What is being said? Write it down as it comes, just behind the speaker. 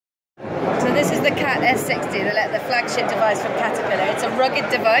So this is the CAT S60, the flagship device from Caterpillar. It's a rugged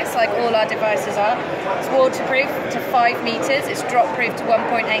device, like all our devices are. It's waterproof to 5 meters, it's drop-proof to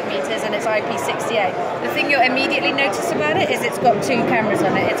 1.8 meters, and it's IP68. The thing you'll immediately notice about it is it's got 2 cameras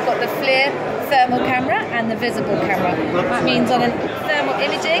on it. It's got the FLIR thermal camera and the visible camera. That means on a thermal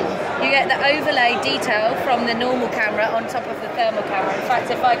imaging, you get the overlay detail from the normal camera on top of the thermal camera. In fact,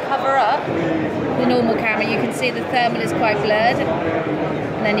 if I cover up the normal camera, you can see the thermal is quite blurred,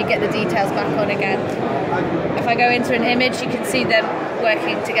 and then you get the details back on again. If I go into an image, you can see them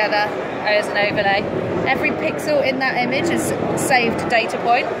working together as an overlay. Every pixel in that image is saved data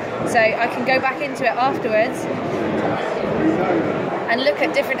point, so I can go back into it afterwards and look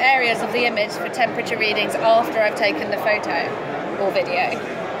at different areas of the image for temperature readings after I've taken the photo or video.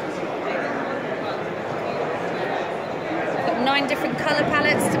 I've got 9 different colour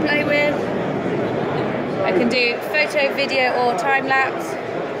palettes to play with. I can do photo, video or time lapse,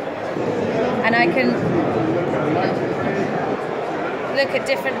 and I can look at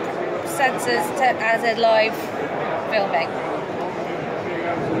different sensors as a live filming.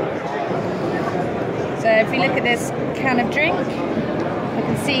 So if you look at this can of drink, I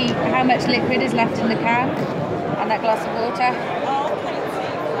can see how much liquid is left in the can and that glass of water.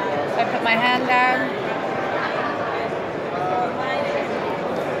 So I put my hand down,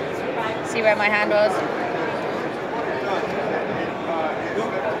 see where my hand was.